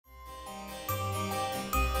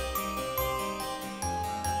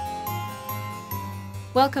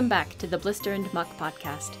Welcome back to the Blister and Muck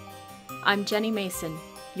podcast. I'm Jenny Mason,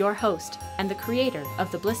 your host and the creator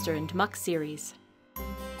of the Blister and Muck series.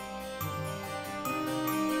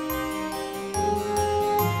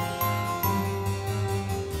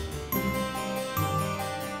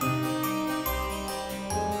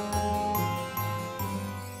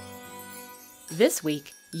 This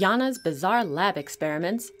week, Jana's bizarre lab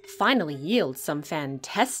experiments finally yield some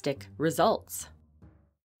fantastic results.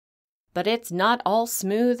 But it's not all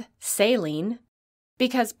smooth sailing,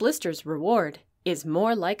 because Blister's reward is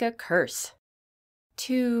more like a curse.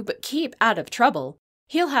 To keep out of trouble,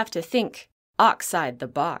 he'll have to think outside the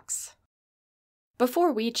box.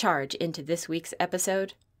 Before we charge into this week's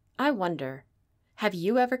episode, I wonder, have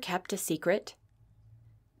you ever kept a secret?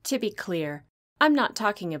 To be clear, I'm not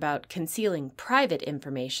talking about concealing private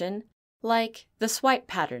information, like the swipe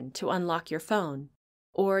pattern to unlock your phone,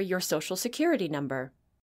 or your social security number,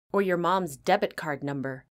 or your mom's debit card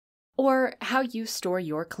number, or how you store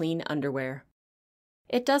your clean underwear.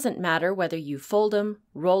 It doesn't matter whether you fold 'em,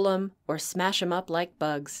 roll 'em, or smash 'em up like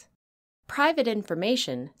bugs. Private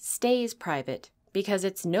information stays private because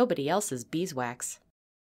it's nobody else's beeswax.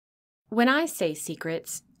 When I say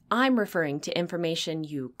secrets, I'm referring to information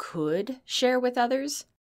you could share with others,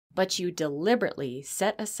 but you deliberately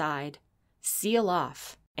set aside, seal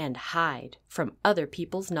off, and hide from other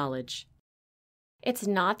people's knowledge. It's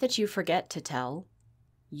not that you forget to tell.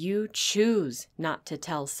 You choose not to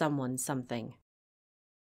tell someone something.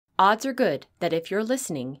 Odds are good that if you're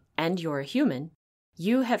listening and you're a human,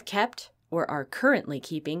 you have kept or are currently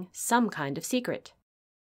keeping some kind of secret.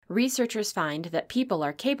 Researchers find that people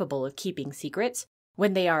are capable of keeping secrets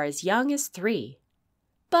when they are as young as 3.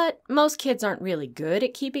 But most kids aren't really good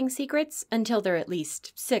at keeping secrets until they're at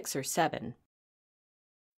least 6 or 7.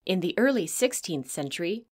 In the early 16th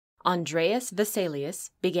century, Andreas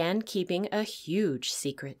Vesalius began keeping a huge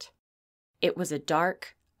secret. It was a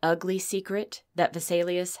dark, ugly secret that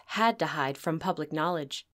Vesalius had to hide from public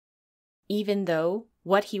knowledge, even though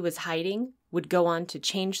what he was hiding would go on to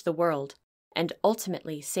change the world and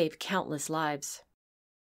ultimately save countless lives.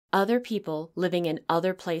 Other people living in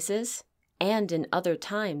other places and in other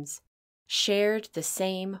times shared the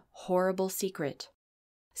same horrible secret.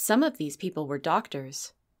 Some of these people were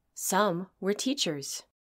doctors. Some were teachers.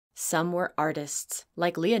 Some were artists,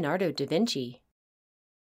 like Leonardo da Vinci.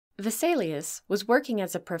 Vesalius was working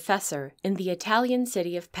as a professor in the Italian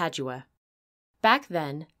city of Padua. Back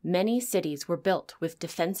then, many cities were built with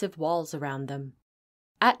defensive walls around them.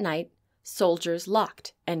 At night, soldiers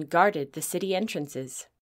locked and guarded the city entrances.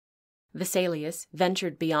 Vesalius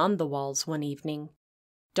ventured beyond the walls one evening.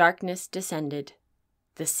 Darkness descended.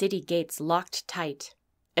 The city gates locked tight,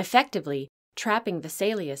 effectively trapping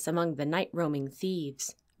Vesalius among the night-roaming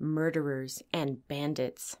thieves, murderers, and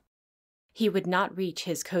bandits. He would not reach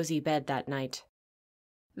his cozy bed that night.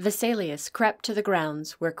 Vesalius crept to the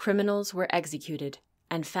grounds where criminals were executed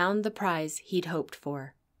and found the prize he'd hoped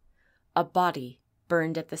for: a body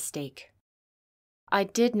burned at the stake. "I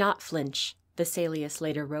did not flinch," Vesalius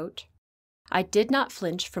later wrote. "I did not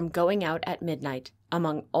flinch from going out at midnight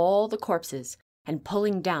among all the corpses and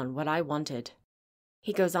pulling down what I wanted."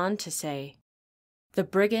 He goes on to say, "The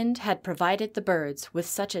brigand had provided the birds with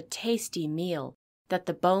such a tasty meal that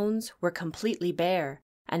the bones were completely bare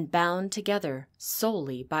and bound together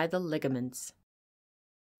solely by the ligaments."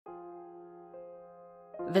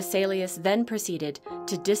 Vesalius then proceeded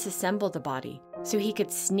to disassemble the body so he could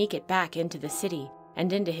sneak it back into the city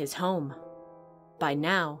and into his home. By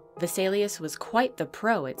now, Vesalius was quite the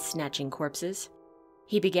pro at snatching corpses.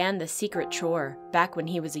 He began the secret chore back when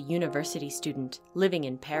he was a university student living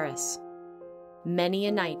in Paris. Many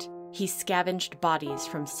a night, he scavenged bodies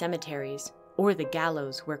from cemeteries or the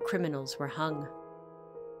gallows where criminals were hung.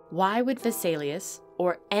 Why would Vesalius,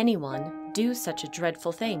 or anyone, do such a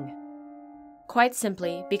dreadful thing? Quite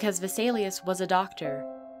simply because Vesalius was a doctor,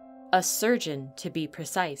 a surgeon to be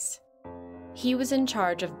precise. He was in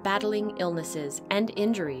charge of battling illnesses and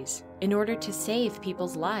injuries in order to save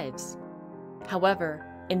people's lives. However,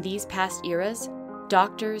 in these past eras,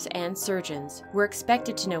 doctors and surgeons were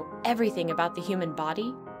expected to know everything about the human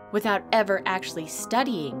body without ever actually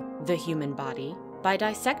studying the human body by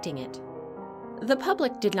dissecting it. The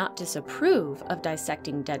public did not disapprove of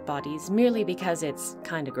dissecting dead bodies merely because it's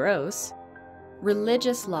kinda gross.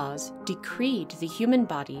 Religious laws decreed the human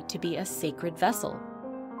body to be a sacred vessel.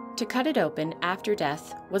 To cut it open after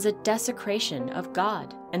death was a desecration of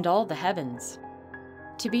God and all the heavens.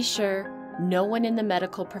 To be sure, no one in the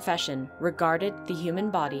medical profession regarded the human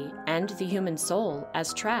body and the human soul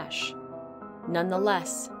as trash.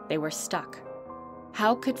 Nonetheless, they were stuck.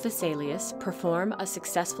 How could Vesalius perform a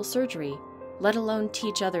successful surgery let alone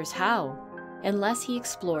teach others how, unless he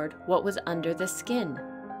explored what was under the skin,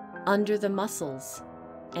 under the muscles,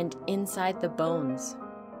 and inside the bones.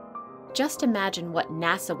 Just imagine what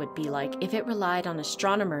NASA would be like if it relied on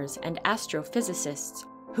astronomers and astrophysicists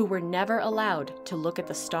who were never allowed to look at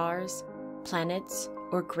the stars, planets,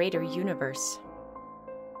 or greater universe.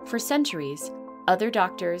 For centuries, other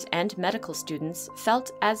doctors and medical students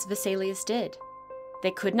felt as Vesalius did.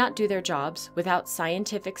 They could not do their jobs without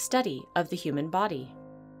scientific study of the human body.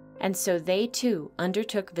 And so they too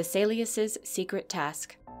undertook Vesalius's secret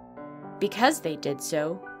task. Because they did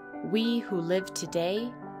so, we who live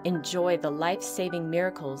today enjoy the life-saving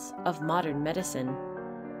miracles of modern medicine.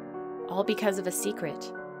 All because of a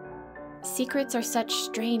secret. Secrets are such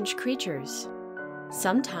strange creatures.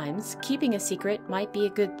 Sometimes keeping a secret might be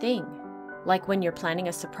a good thing, like when you're planning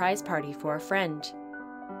a surprise party for a friend.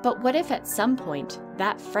 But what if at some point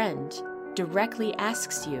that friend directly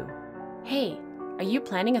asks you, "Hey, are you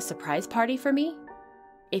planning a surprise party for me?"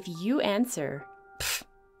 If you answer, "Pfft,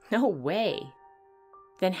 no way,"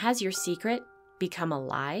 then has your secret become a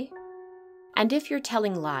lie? And if you're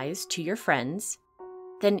telling lies to your friends,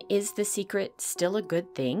 then is the secret still a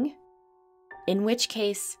good thing? In which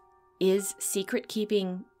case, is secret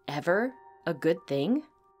keeping ever a good thing?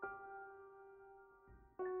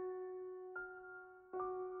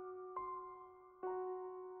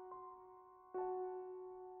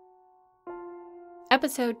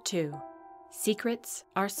 Episode 2. Secrets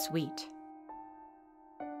are sweet.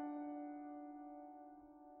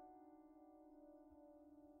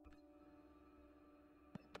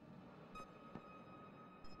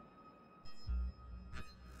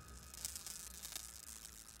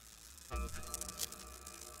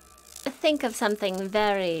 Think of something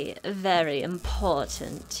very, very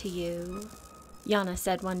important to you, Jana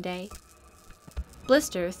said one day.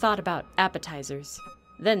 Blister thought about appetizers,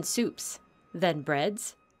 then soups, then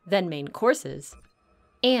breads, then main courses,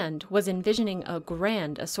 and was envisioning a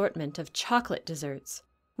grand assortment of chocolate desserts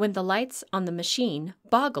when the lights on the machine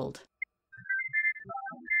boggled.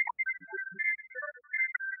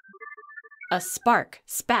 A spark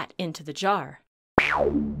spat into the jar.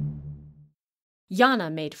 Jana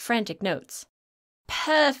made frantic notes.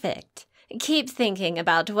 Perfect. Keep thinking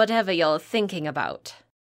about whatever you're thinking about.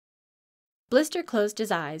 Blister closed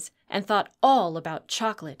his eyes and thought all about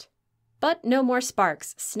chocolate, but no more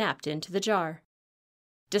sparks snapped into the jar.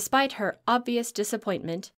 Despite her obvious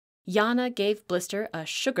disappointment, Jana gave Blister a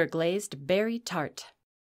sugar-glazed berry tart.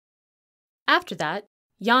 After that,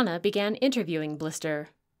 Jana began interviewing Blister,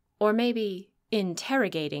 or maybe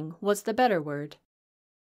interrogating was the better word.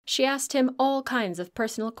 She asked him all kinds of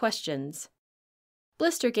personal questions.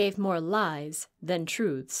 Blister gave more lies than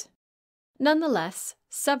truths. Nonetheless,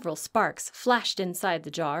 several sparks flashed inside the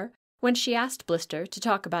jar when she asked Blister to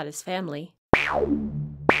talk about his family.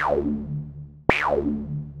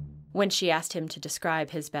 When she asked him to describe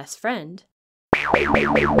his best friend,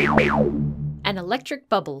 an electric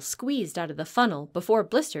bubble squeezed out of the funnel before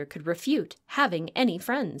Blister could refute having any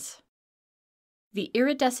friends. The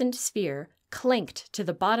iridescent sphere clanked to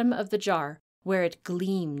the bottom of the jar, where it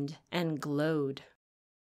gleamed and glowed.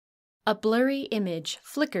 A blurry image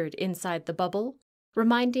flickered inside the bubble,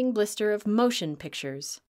 reminding Blister of motion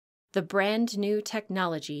pictures, the brand-new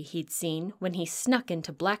technology he'd seen when he snuck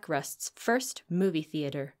into Blackrust's first movie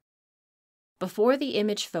theater. Before the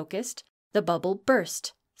image focused, the bubble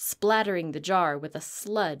burst, splattering the jar with a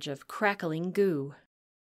sludge of crackling goo.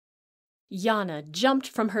 Jana jumped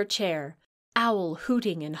from her chair, owl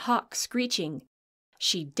hooting and hawk screeching.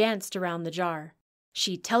 She danced around the jar.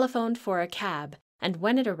 She telephoned for a cab, and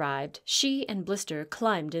when it arrived, she and Blister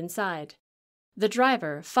climbed inside. The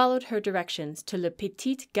driver followed her directions to Le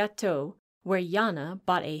Petit Gâteau, where Jana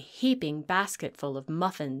bought a heaping basketful of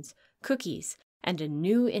muffins, cookies, and a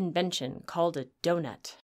new invention called a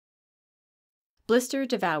donut. Blister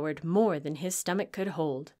devoured more than his stomach could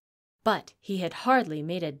hold, but he had hardly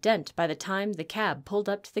made a dent by the time the cab pulled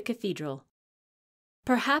up to the cathedral.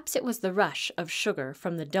 Perhaps it was the rush of sugar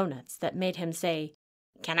from the donuts that made him say,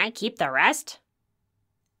 "Can I keep the rest?"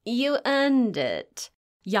 You earned it.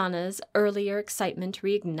 Jana's earlier excitement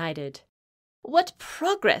reignited. What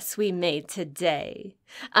progress we made today.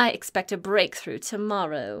 I expect a breakthrough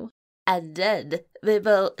tomorrow. And then we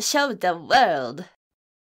will show the world.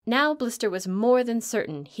 Now Blister was more than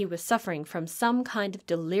certain he was suffering from some kind of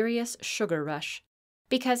delirious sugar rush,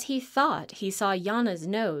 because he thought he saw Jana's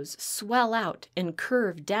nose swell out and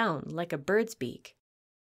curve down like a bird's beak.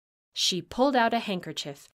 She pulled out a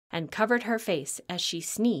handkerchief and covered her face as she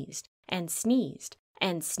sneezed and sneezed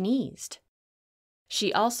and sneezed.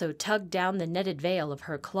 She also tugged down the netted veil of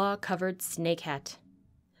her claw-covered snake hat.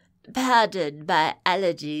 Pardon my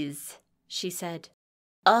allergies, she said.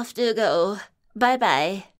 Off to go.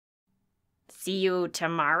 Bye-bye. See you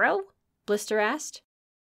tomorrow? Blister asked.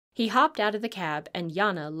 He hopped out of the cab and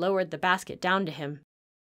Jana lowered the basket down to him.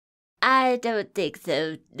 I don't think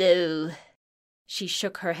so, no. She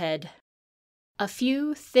shook her head. A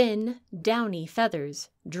few thin, downy feathers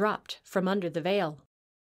dropped from under the veil.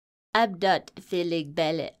 I'm not feeling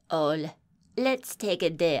well at all. Let's take a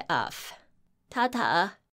day off.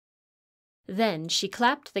 Ta-ta. Then she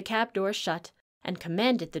clapped the cab door shut and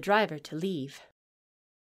commanded the driver to leave.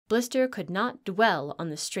 Blister could not dwell on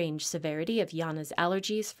the strange severity of Jana's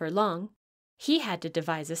allergies for long. He had to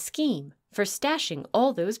devise a scheme for stashing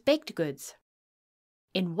all those baked goods.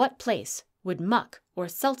 In what place would Muck or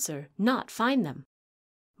Seltzer not find them?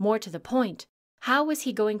 More to the point, how was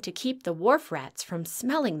he going to keep the wharf rats from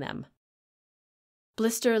smelling them?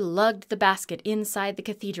 Blister lugged the basket inside the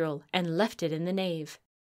cathedral and left it in the nave.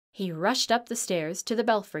 He rushed up the stairs to the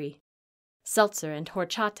belfry. Seltzer and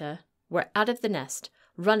Horchata were out of the nest,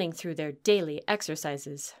 running through their daily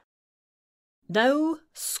exercises. Now,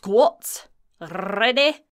 squats.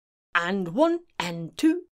 Ready? And 1, and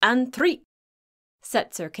 2, and 3.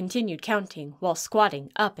 Seltzer continued counting while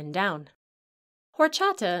squatting up and down.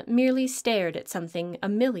 Horchata merely stared at something a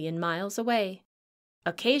million miles away.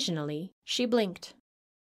 Occasionally, she blinked.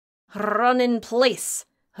 Run in place.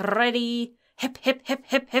 Ready? Hip, hip, hip,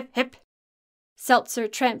 hip, hip, hip. Seltzer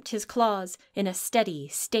tramped his claws in a steady,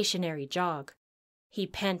 stationary jog. He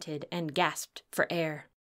panted and gasped for air.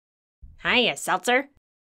 Hiya, Seltzer,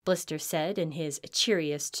 Blister said in his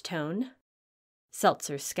cheeriest tone.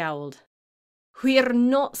 Seltzer scowled. We're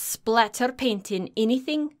not splatter painting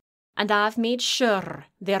anything, and I've made sure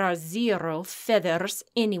there are 0 feathers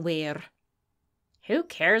anywhere. Who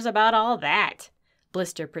cares about all that?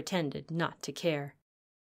 Blister pretended not to care.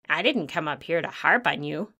 I didn't come up here to harp on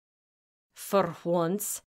you. For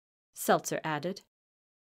once, Seltzer added.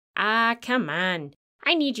 Ah, come on.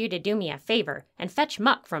 I need you to do me a favor and fetch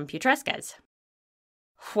Muck from Putresca's.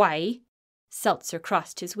 Why? Seltzer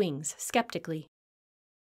crossed his wings skeptically.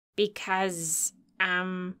 Because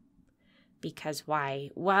why?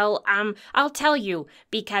 Well, I'll tell you,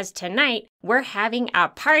 because tonight we're having a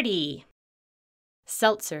party.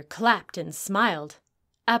 Seltzer clapped and smiled.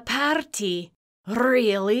 A party?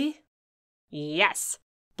 Really? Yes.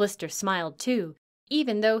 Blister smiled too,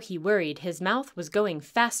 even though he worried his mouth was going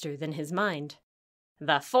faster than his mind.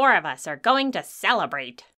 The 4 of us are going to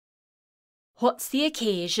celebrate. What's the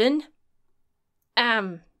occasion?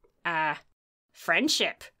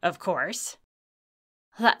 Friendship, of course.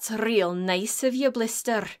 That's real nice of you,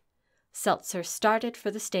 Blister. Seltzer started for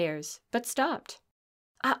the stairs, but stopped.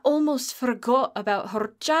 I almost forgot about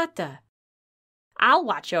Horchata. I'll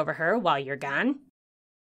watch over her while you're gone.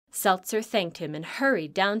 Seltzer thanked him and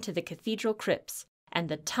hurried down to the cathedral crypts and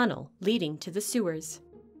the tunnel leading to the sewers.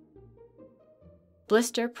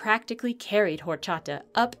 Blister practically carried Horchata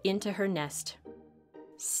up into her nest.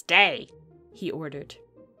 Stay, he ordered.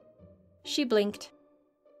 She blinked.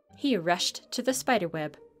 He rushed to the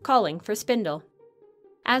spiderweb, calling for Spindle.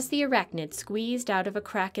 As the arachnid squeezed out of a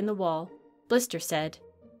crack in the wall, Blister said,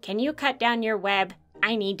 Can you cut down your web?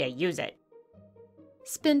 I need to use it.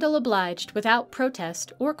 Spindle obliged without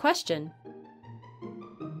protest or question.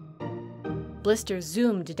 Blister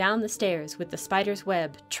zoomed down the stairs with the spider's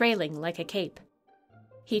web trailing like a cape.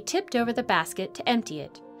 He tipped over the basket to empty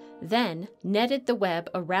it, then netted the web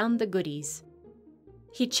around the goodies.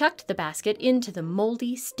 He chucked the basket into the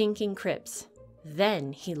moldy, stinking crypts.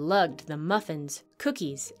 Then he lugged the muffins,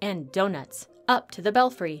 cookies, and donuts up to the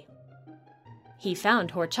belfry. He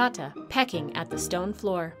found Horchata pecking at the stone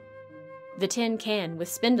floor. The tin can with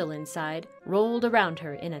Spindle inside rolled around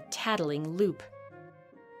her in a tattling loop.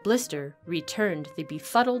 Blister returned the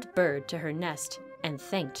befuddled bird to her nest and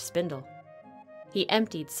thanked Spindle. He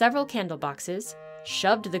emptied several candle boxes,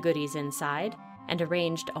 shoved the goodies inside, and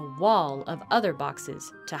arranged a wall of other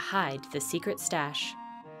boxes to hide the secret stash.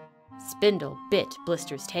 Spindle bit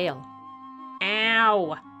Blister's tail.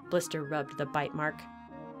 Ow! Blister rubbed the bite mark.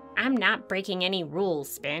 I'm not breaking any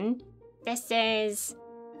rules, Spin. This is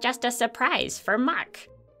just a surprise for Muck.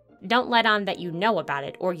 Don't let on that you know about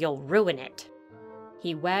it or you'll ruin it.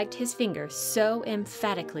 He wagged his finger so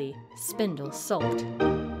emphatically, Spindle sulked.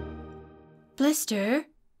 Blister!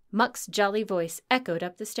 Muck's jolly voice echoed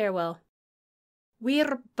up the stairwell.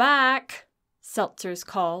 We're back! Seltzer's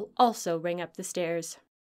call also rang up the stairs.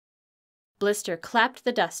 Blister clapped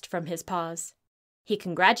the dust from his paws. He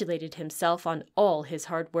congratulated himself on all his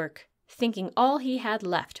hard work, thinking all he had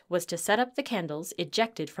left was to set up the candles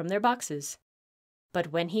ejected from their boxes.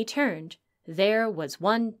 But when he turned, there was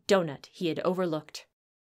one doughnut he had overlooked.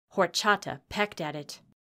 Horchata pecked at it.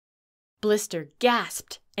 Blister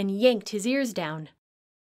gasped and yanked his ears down.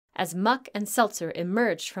 As Muck and Seltzer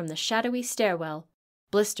emerged from the shadowy stairwell,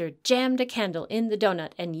 Blister jammed a candle in the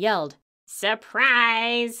donut and yelled,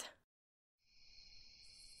 "Surprise!"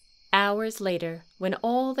 Hours later, when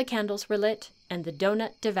all the candles were lit and the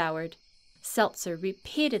donut devoured, Seltzer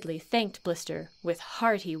repeatedly thanked Blister with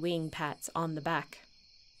hearty wing pats on the back.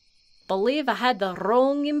 "Believe I had the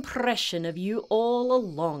wrong impression of you all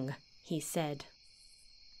along," he said.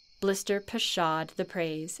 Blister pshawed the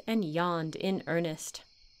praise and yawned in earnest.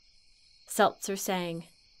 Seltzer sang,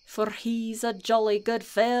 "For he's a jolly good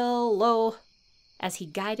fellow," as he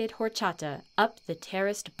guided Horchata up the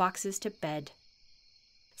terraced boxes to bed.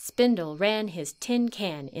 Spindle ran his tin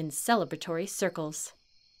can in celebratory circles.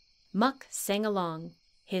 Muck sang along,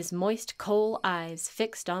 his moist coal eyes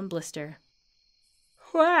fixed on Blister.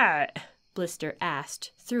 "What?" Blister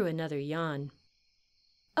asked through another yawn.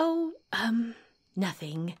 "Oh,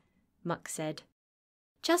 nothing," Muck said.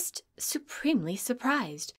 "Just supremely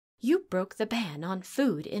surprised you broke the ban on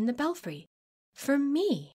food in the belfry. For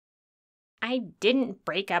me." "I didn't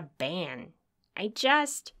break a ban. I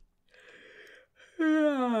just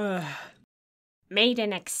made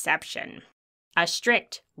an exception. A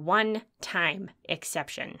strict one-time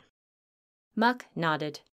exception." Muck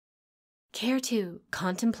nodded. "Care to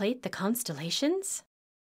contemplate the constellations?"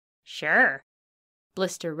 "Sure."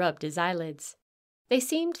 Blister rubbed his eyelids. They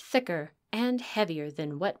seemed thicker and heavier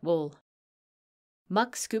than wet wool.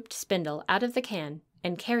 Muck scooped Spindle out of the can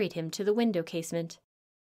and carried him to the window casement.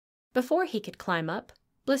 Before he could climb up,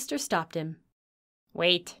 Blister stopped him.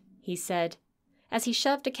 "Wait," he said, as he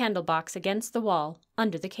shoved a candle box against the wall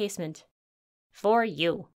under the casement. "For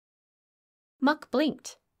you." Muck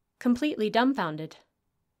blinked, completely dumbfounded.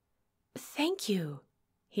 "Thank you,"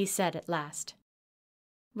 he said at last.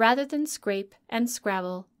 Rather than scrape and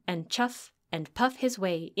scrabble and chuff and puff his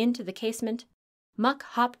way into the casement, Muck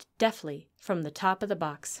hopped deftly from the top of the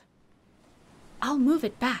box. "I'll move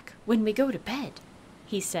it back when we go to bed,"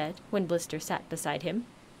 he said when Blister sat beside him.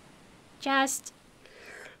 "Just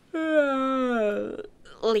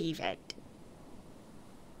leave it."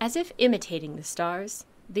 As if imitating the stars,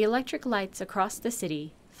 the electric lights across the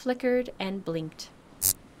city flickered and blinked.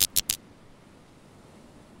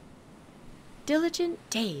 "Diligent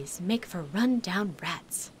days make for run-down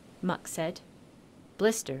rats," Muck said.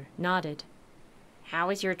 Blister nodded. "How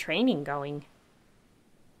is your training going?"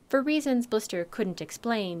 For reasons Blister couldn't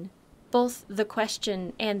explain, both the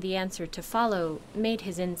question and the answer to follow made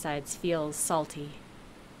his insides feel salty.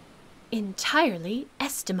 "Entirely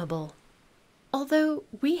estimable. Although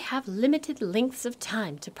we have limited lengths of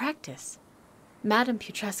time to practice. Madame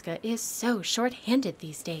Putresca is so short-handed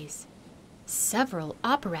these days. Several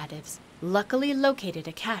operatives luckily located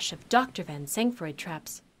a cache of Dr. Van Sangfroid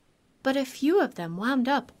traps, but a few of them wound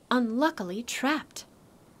up unluckily trapped."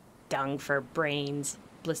 "Dung for brains,"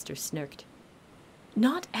 Blister snirked.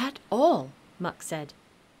 "Not at all," Muck said.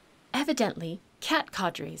 "Evidently, cat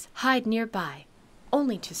cadres hide nearby,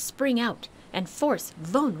 only to spring out and force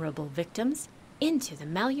vulnerable victims into the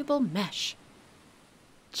malleable mesh."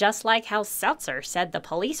 "Just like how Seltzer said the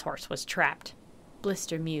police horse was trapped,"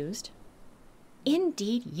 Blister mused.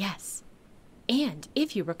 "Indeed, yes. And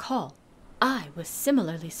if you recall, I was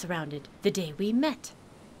similarly surrounded the day we met."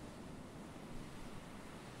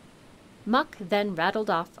 Muck then rattled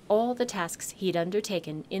off all the tasks he'd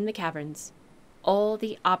undertaken in the caverns, all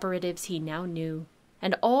the operatives he now knew,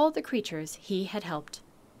 and all the creatures he had helped.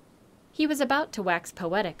 He was about to wax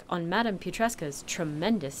poetic on Madame Putresca's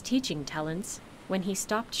tremendous teaching talents when he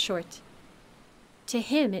stopped short. To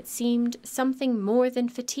him it seemed something more than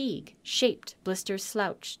fatigue shaped Blister's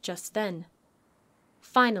slouch just then.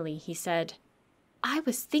 Finally he said, "I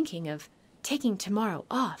was thinking of taking tomorrow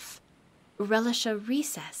off. Relish a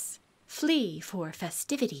recess. Flee for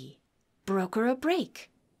festivity. Broker a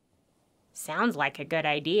break." "Sounds like a good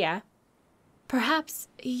idea." "Perhaps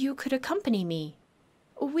you could accompany me.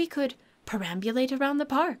 We could perambulate around the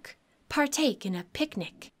park, partake in a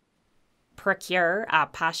picnic." "Procure a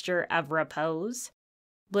posture of repose,"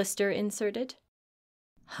 Blister inserted.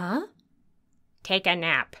 "Huh?" "Take a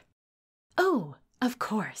nap." "Oh, of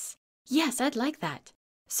course. Yes, I'd like that.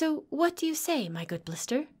 So what do you say, my good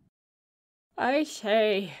Blister?" "I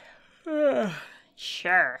say,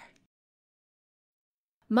 sure."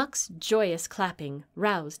 Muck's joyous clapping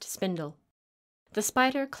roused Spindle. The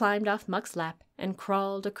spider climbed off Muck's lap and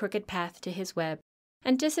crawled a crooked path to his web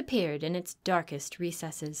and disappeared in its darkest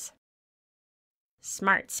recesses.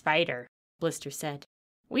 "Smart spider," Blister said.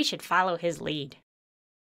 "We should follow his lead."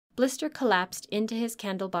 Blister collapsed into his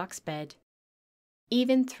candlebox bed.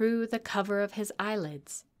 Even through the cover of his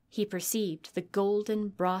eyelids, he perceived the golden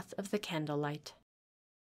broth of the candlelight.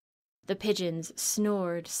 The pigeons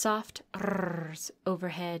snored soft rrrs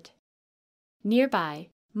overhead.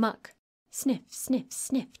 Nearby, Muck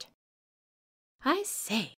sniffed. "I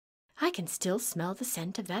say, I can still smell the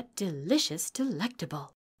scent of that delicious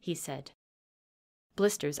delectable," he said.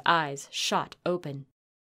 Blister's eyes shot open.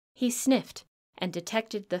 He sniffed and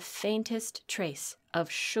detected the faintest trace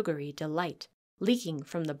of sugary delight leaking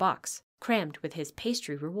from the box crammed with his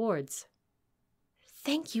pastry rewards.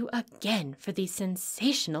 "Thank you again for the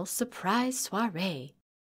sensational surprise soiree.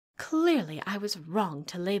 Clearly I was wrong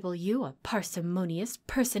to label you a parsimonious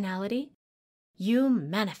personality. You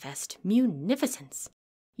manifest munificence.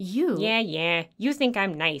 Yeah, you think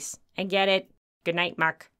I'm nice. I get it. Good night,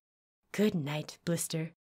 Muck." "Good night,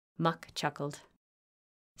 Blister," Muck chuckled.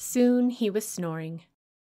 Soon he was snoring.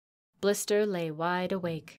 Blister lay wide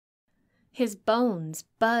awake. His bones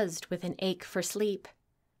buzzed with an ache for sleep.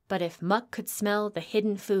 But if Muck could smell the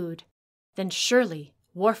hidden food, then surely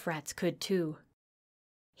wharf rats could too.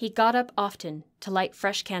 He got up often to light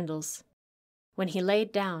fresh candles. When he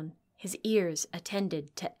laid down, his ears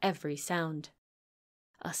attended to every sound.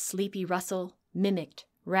 A sleepy rustle mimicked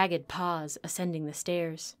ragged paws ascending the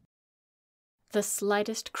stairs. The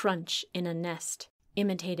slightest crunch in a nest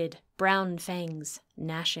imitated brown fangs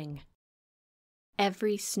gnashing.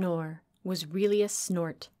 Every snore was really a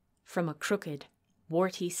snort from a crooked,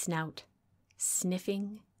 warty snout,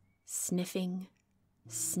 sniffing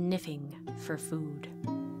for food.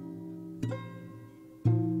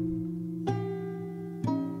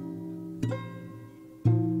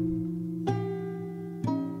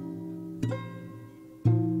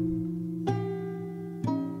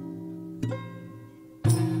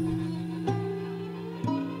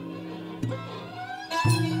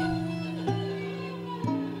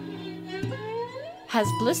 Has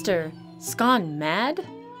Blister gone mad?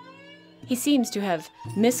 He seems to have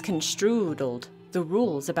misconstrued the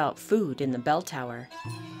rules about food in the bell tower.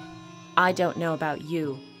 I don't know about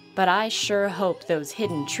you, but I sure hope those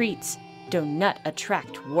hidden treats do not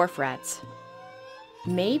attract wharf rats.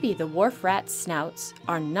 Maybe the wharf rat's snouts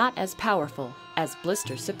are not as powerful as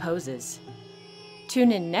Blister supposes.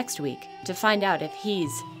 Tune in next week to find out if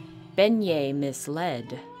he's beignet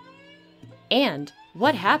misled. And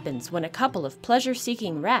what happens when a couple of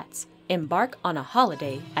pleasure-seeking rats embark on a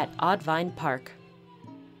holiday at Oddvine Park?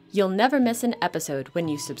 You'll never miss an episode when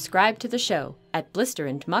you subscribe to the show at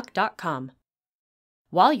blisterandmuck.com.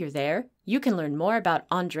 While you're there, you can learn more about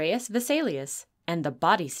Andreas Vesalius and the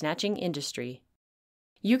body-snatching industry.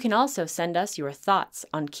 You can also send us your thoughts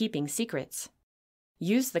on keeping secrets.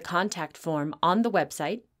 Use the contact form on the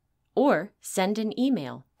website or send an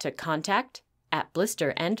email to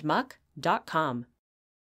contact@blisterandmuck.com.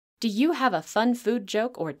 Do you have a fun food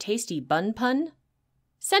joke or tasty bun pun?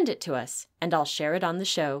 Send it to us, and I'll share it on the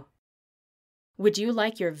show. Would you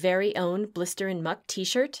like your very own Blister and Muck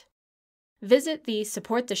t-shirt? Visit the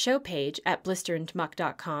Support the Show page at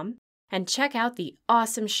blisterandmuck.com and check out the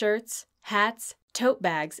awesome shirts, hats, tote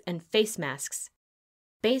bags, and face masks.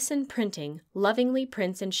 Basin Printing lovingly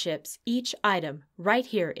prints and ships each item right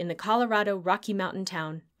here in the Colorado Rocky Mountain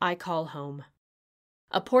town I call home.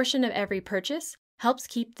 A portion of every purchase helps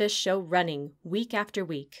keep this show running week after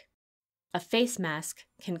week. A face mask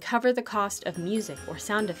can cover the cost of music or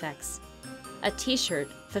sound effects. A t-shirt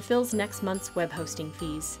fulfills next month's web hosting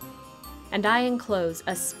fees. And I enclose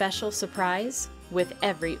a special surprise with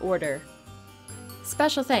every order.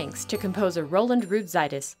 Special thanks to composer Roland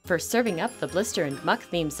Rudzitis for serving up the Blister and Muck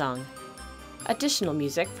theme song. Additional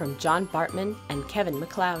music from John Bartman and Kevin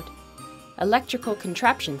MacLeod. Electrical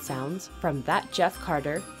contraption sounds from That Jeff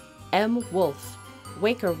Carter, M. Wolf,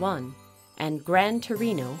 Waker 1, and Gran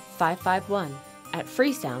Torino 551 at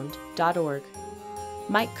freesound.org.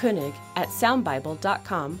 Mike Koenig at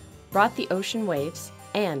soundbible.com brought the ocean waves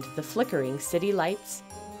and the flickering city lights,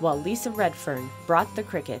 while Lisa Redfern brought the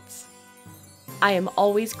crickets. I am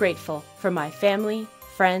always grateful for my family,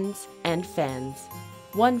 friends, and fans.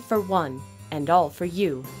 One for one, and all for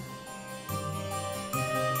you.